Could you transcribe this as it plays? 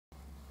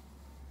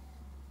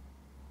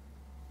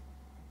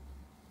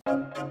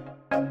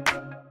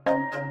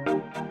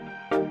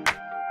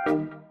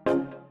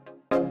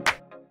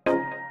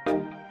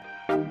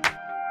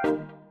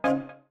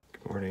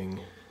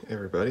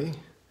everybody.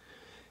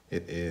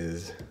 It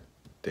is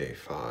day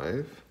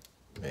 5,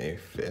 May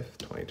 5th,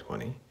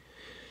 2020.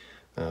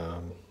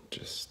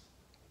 Just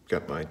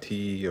got my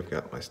tea, I've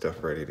got my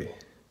stuff ready to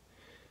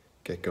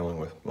get going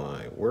with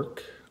my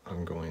work.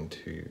 I'm going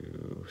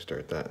to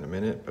start that in a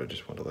minute, but I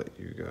just want to let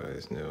you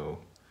guys know,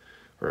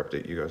 or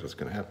update you guys what's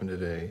going to happen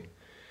today.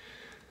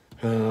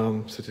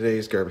 So today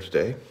is garbage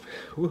day.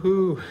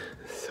 Woohoo!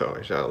 So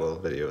I shot a little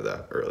video of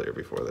that earlier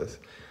before this.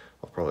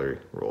 I'll probably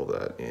roll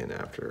that in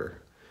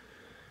after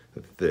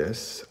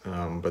this,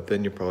 but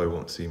then you probably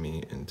won't see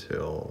me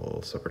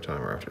until supper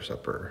time or after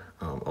supper.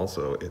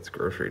 Also, it's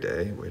grocery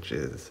day, which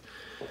is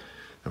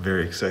a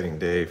very exciting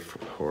day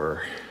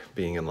for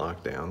being in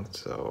lockdown.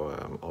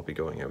 So I'll be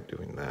going out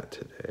doing that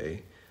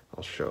today.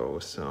 I'll show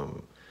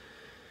some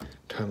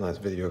time-lapse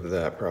video of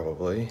that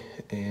probably.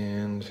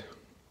 And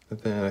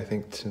then I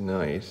think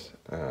tonight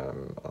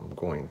I'm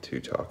going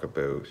to talk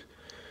about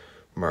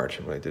March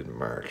and what I did in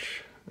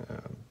March,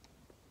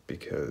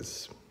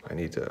 because I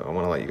want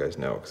to let you guys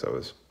know, because I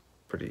was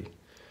pretty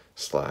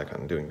slack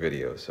on doing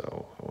videos,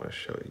 so I want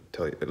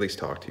to at least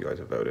talk to you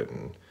guys about it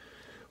and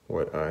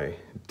what I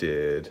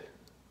did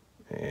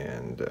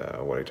and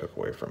what I took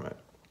away from it.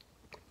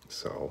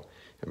 So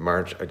in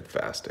March I did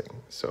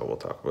fasting, so we'll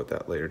talk about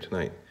that later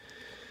tonight.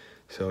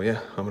 So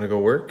yeah, I'm gonna go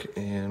work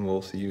and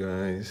we'll see you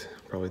guys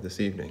probably this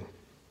evening.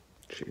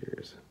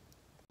 Cheers.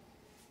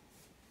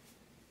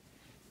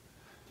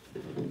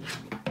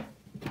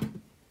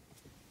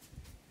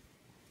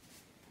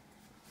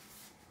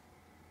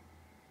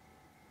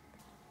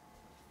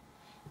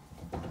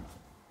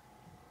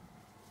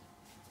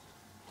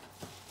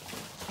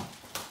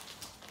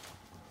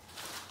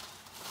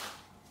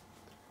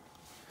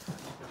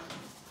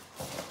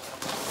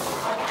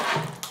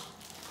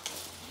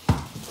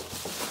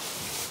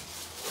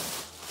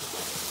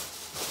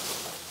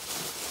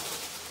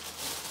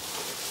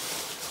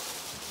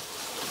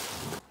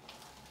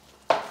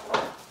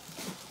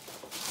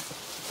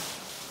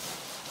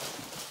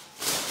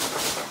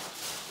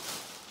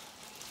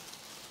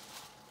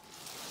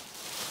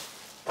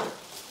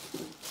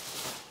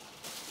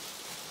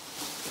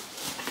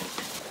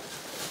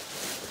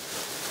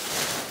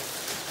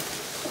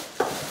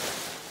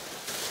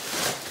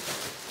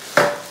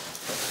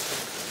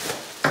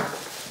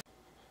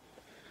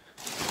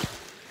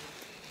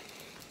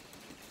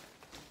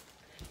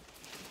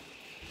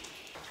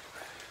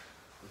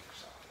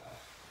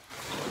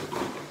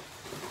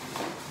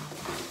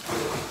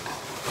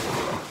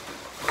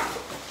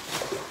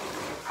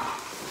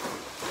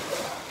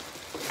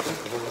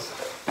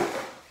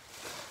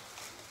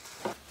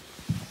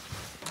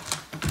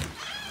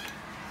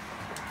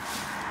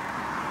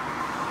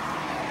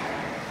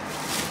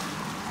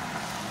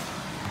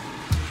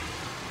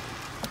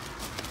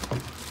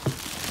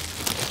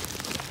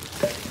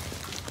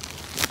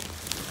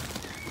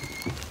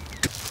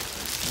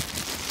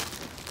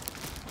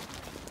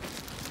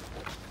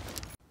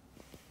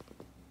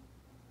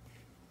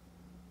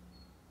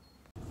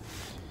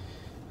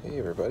 Hey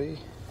everybody,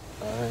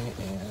 I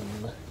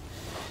am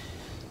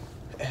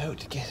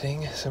out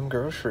getting some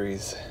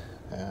groceries.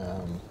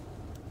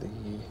 The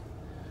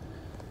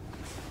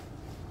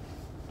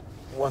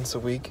once a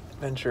week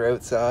venture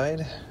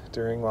outside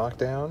during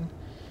lockdown.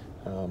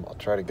 I'll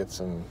try to get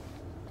some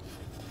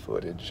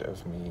footage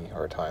of me,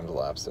 or a time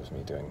lapse of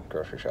me doing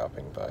grocery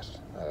shopping, but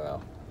I don't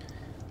know.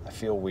 I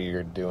feel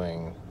weird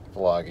doing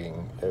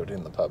vlogging out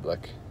in the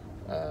public.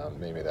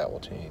 Maybe that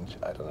will change,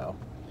 I don't know.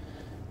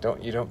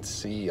 You don't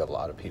see a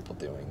lot of people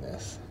doing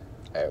this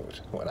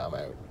out when I'm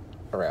out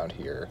around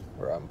here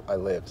where I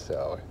live,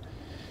 so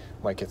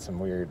might get some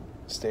weird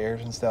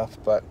stares and stuff,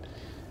 but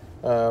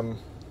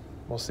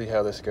we'll see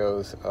how this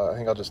goes. I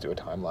think I'll just do a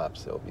time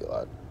lapse. It'll be a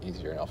lot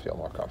easier and I'll feel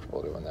more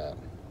comfortable doing that.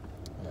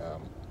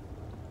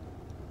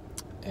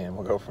 And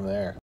we'll go from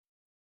there.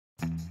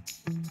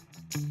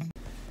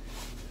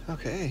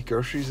 Okay,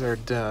 groceries are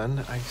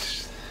done.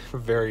 A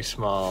very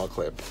small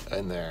clip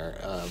in there.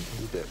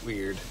 It's a bit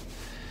weird.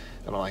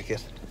 I don't like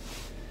it.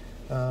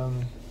 Yeah,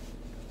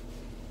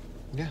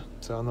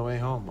 so on the way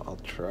home, I'll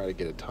try to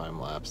get a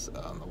time lapse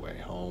on the way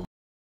home.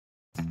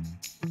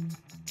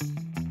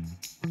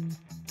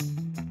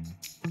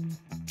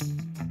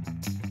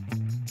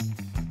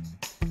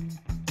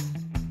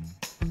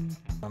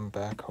 I'm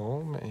back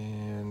home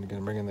and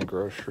gonna bring in the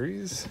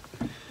groceries.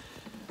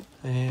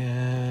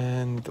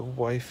 And the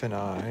wife and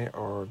I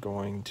are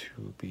going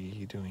to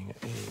be doing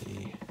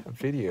a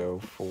video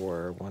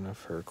for one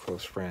of her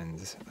close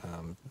friends.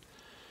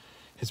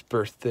 His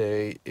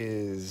birthday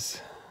is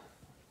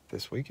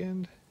this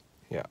weekend?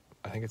 Yeah,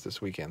 I think it's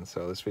this weekend.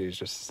 So this video is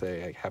just to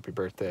say like, happy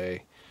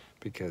birthday,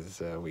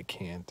 because we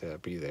can't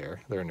be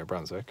there. They're in New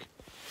Brunswick.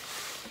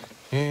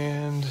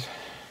 And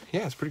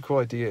yeah, it's a pretty cool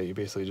idea. You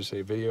basically just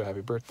say video, happy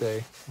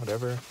birthday,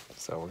 whatever.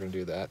 So we're gonna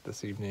do that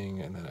this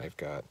evening, and then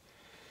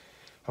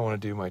I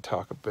want to do my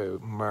talk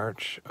about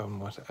March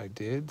on what I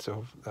did.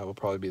 So that will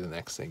probably be the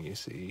next thing you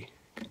see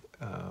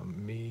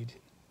me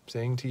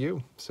saying to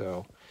you.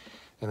 So,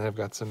 and then I've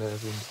got some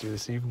editing to do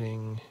this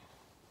evening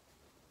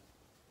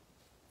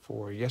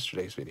for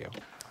yesterday's video.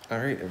 All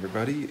right,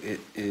 everybody,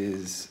 it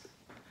is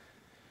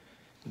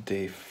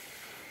day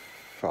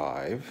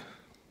 5,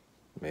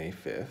 May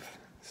 5th.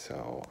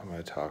 So I'm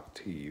going to talk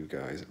to you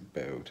guys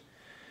about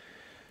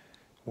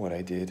what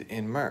I did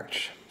in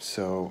March.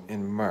 So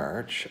in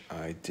March,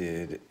 I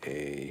did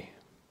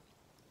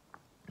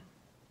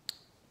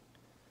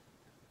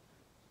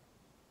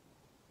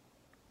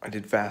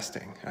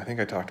fasting. I think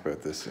I talked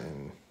about this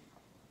in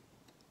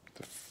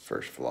the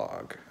first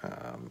vlog.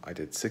 I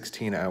did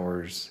 16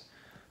 hours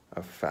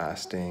of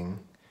fasting,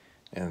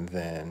 and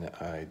then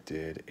I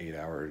did 8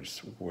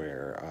 hours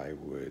where I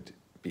would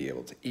be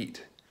able to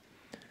eat.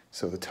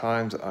 So the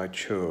times I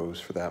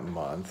chose for that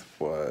month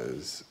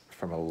was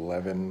from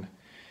 11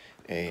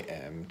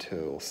 a.m.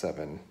 till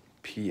 7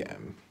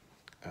 p.m.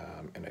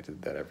 And I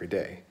did that every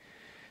day.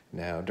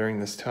 Now during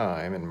this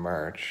time in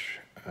March,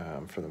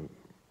 for the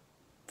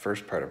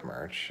first part of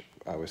March,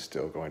 I was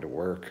still going to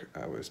work.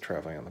 I was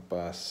traveling on the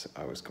bus.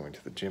 I was going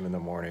to the gym in the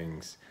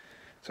mornings.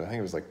 So I think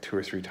it was like 2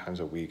 or 3 times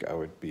a week I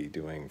would be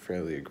doing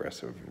fairly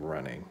aggressive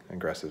running.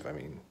 Aggressive, I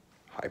mean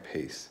high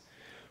pace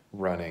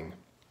running.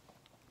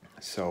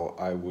 So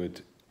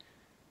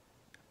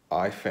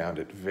I found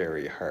it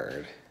very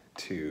hard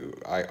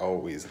I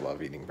always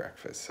love eating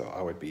breakfast. So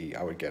I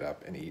would get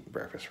up and eat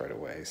breakfast right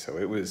away. So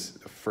it was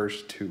the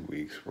first 2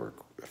 weeks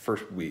the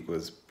first week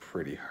was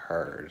pretty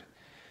hard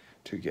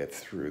to get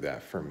through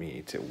that for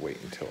me, to wait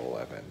until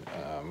 11.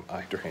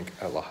 I drank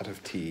a lot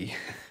of tea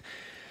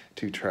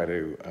to try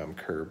to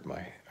curb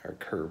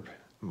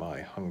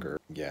my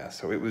hunger. Yeah,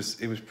 so it was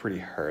pretty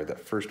hard.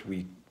 That first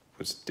week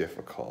was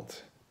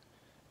difficult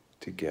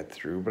to get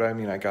through, but I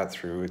mean, I got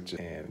through it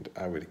and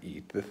I would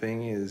eat. The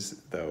thing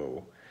is,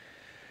 though,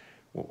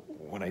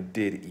 when I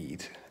did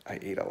eat, I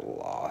ate a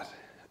lot.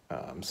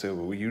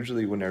 So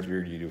usually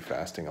whenever you do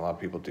fasting, a lot of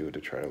people do it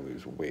to try to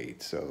lose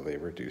weight. So they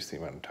reduce the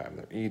amount of time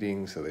they're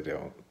eating, so they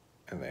don't,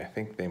 and I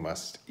think they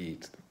must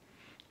eat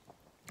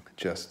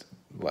just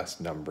less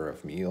number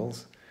of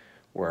meals,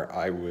 where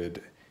I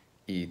would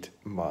eat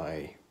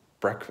my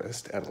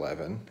breakfast at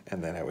 11,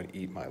 and then I would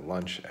eat my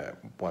lunch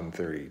at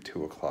 1:30,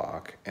 2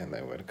 o'clock, and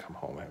then I would come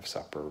home and have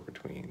supper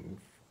between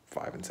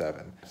 5 and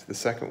 7. So the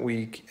second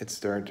week, it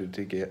started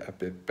to get a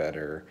bit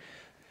better,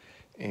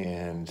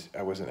 and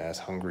I wasn't as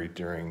hungry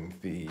during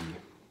the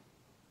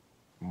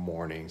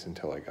mornings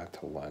until I got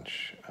to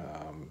lunch.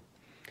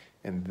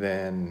 And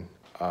then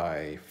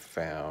I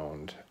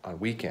found on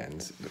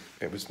weekends,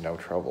 it was no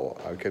trouble.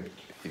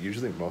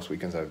 Usually most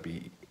weekends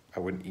I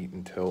wouldn't eat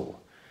until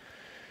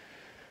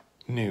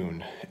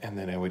noon, and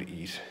then I would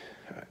eat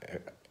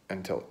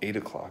until 8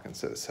 o'clock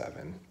instead of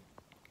 7.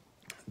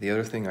 The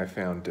other thing I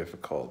found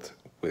difficult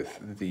with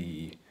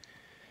the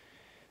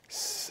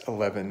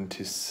 11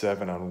 to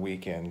 7 on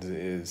weekends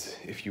is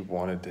if you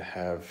wanted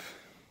to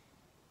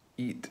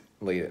eat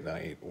late at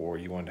night or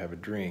you wanted to have a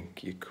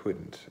drink, you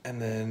couldn't.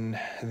 And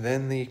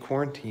then the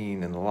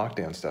quarantine and the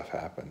lockdown stuff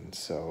happened,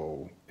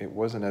 so it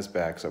wasn't as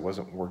bad because I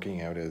wasn't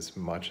working out as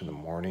much in the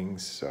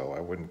mornings, so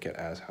I wouldn't get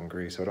as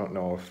hungry. So I don't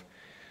know if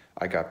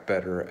I got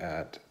better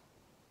at,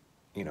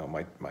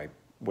 my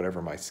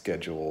whatever my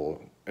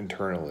schedule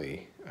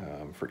internally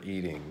for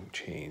eating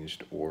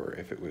changed, or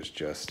if it was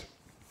just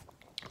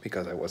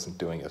because I wasn't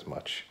doing as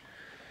much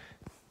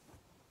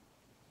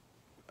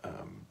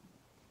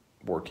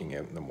working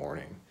out in the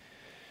morning.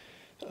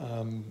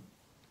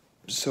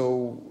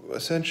 So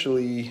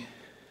essentially,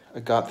 I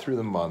got through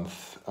the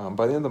month.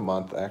 By the end of the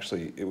month,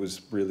 actually, it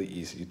was really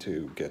easy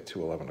to get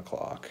to 11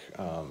 o'clock.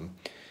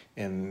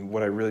 And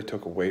what I really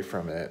took away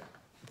from it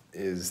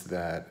is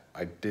that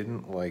I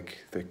didn't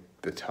like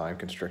the time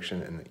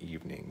constriction in the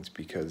evenings,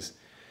 because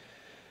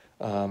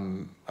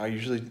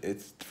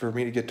for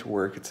me to get to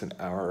work, it's an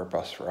hour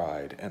bus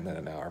ride and then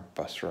an hour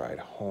bus ride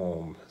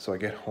home. So I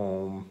get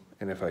home,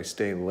 and if I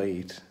stay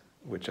late,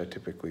 which I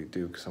typically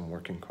do because I'm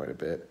working quite a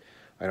bit,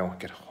 I don't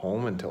get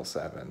home until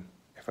 7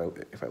 if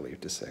I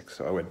leave to 6.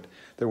 So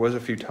there was a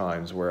few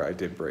times where I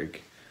did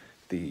break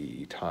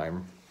the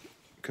time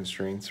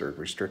constraints or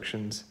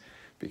restrictions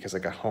because I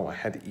got home, I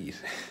had to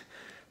eat.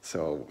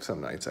 So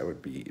some nights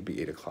it'd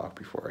be 8 o'clock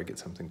before I get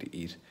something to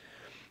eat.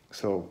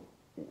 So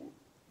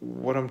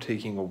what I'm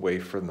taking away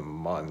from the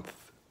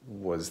month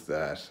was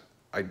that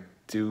I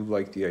do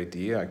like the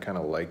idea. I kind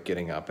of like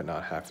getting up and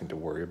not having to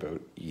worry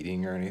about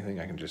eating or anything.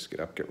 I can just get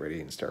up, get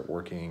ready, and start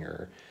working,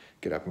 or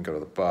get up and go to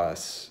the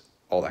bus,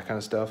 all that kind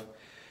of stuff.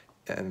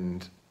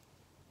 And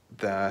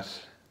I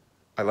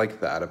like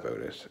that about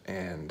it.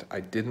 And I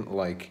didn't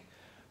like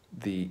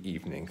the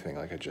evening thing,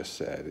 like I just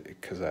said,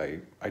 because I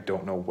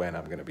don't know when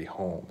I'm going to be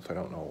home. So I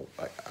don't know,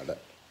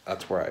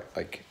 that's where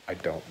I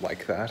don't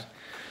like that.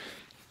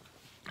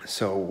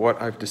 So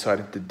what I've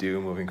decided to do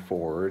moving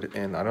forward,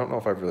 and I don't know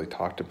if I've really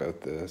talked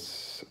about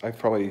this, I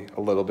probably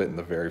a little bit in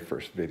the very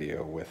first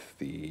video with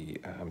the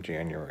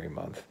January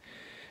month,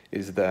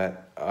 is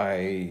that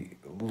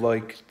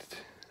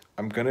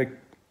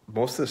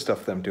most of the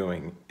stuff that I'm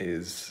doing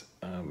is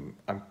I'm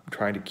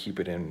trying to keep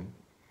it in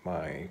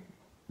my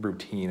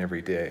routine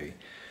every day.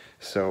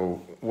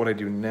 So what I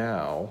do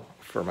now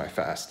for my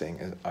fasting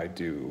is I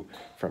do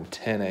from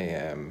 10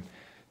 a.m.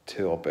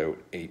 till about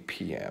 8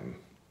 p.m.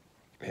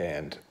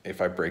 And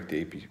if I break the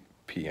 8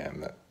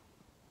 p.m.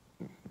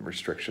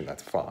 restriction,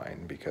 that's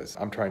fine, because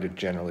I'm trying to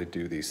generally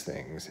do these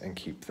things and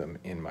keep them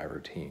in my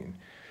routine.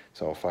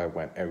 So if I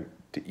went out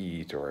to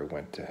eat, or I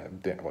went to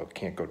have dinner, well,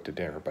 can't go to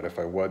dinner, but if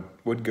I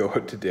would go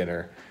out to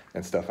dinner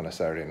and stuff on a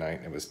Saturday night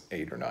and it was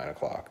 8 or 9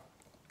 o'clock,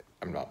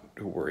 I'm not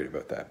worried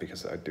about that,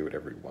 because I do it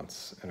every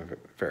once and a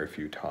very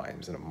few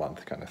times in a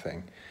month kind of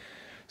thing.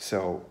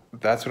 So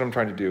that's what I'm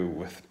trying to do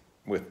with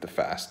the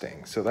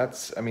fasting. So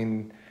that's, I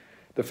mean,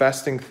 the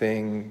fasting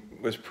thing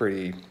was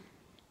pretty,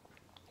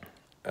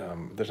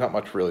 there's not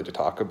much really to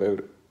talk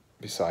about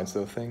besides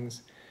those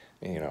things.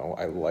 You know,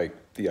 I like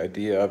the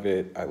idea of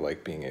it. I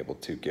like being able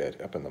to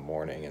get up in the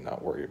morning and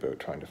not worry about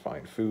trying to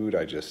find food.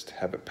 I just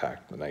have it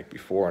packed the night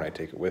before and I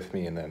take it with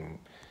me, and then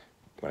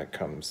when it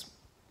comes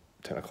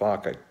 10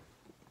 o'clock,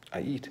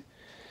 I eat.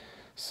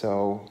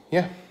 So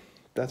yeah,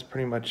 that's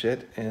pretty much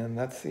it, and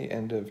that's the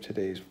end of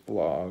today's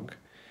vlog.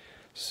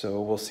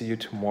 So we'll see you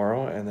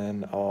tomorrow, and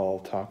then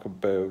I'll talk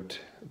about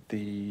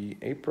the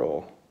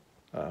April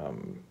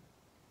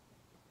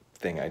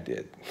thing I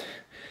did,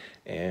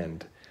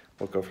 and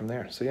we'll go from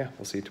there. So yeah,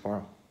 we'll see you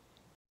tomorrow.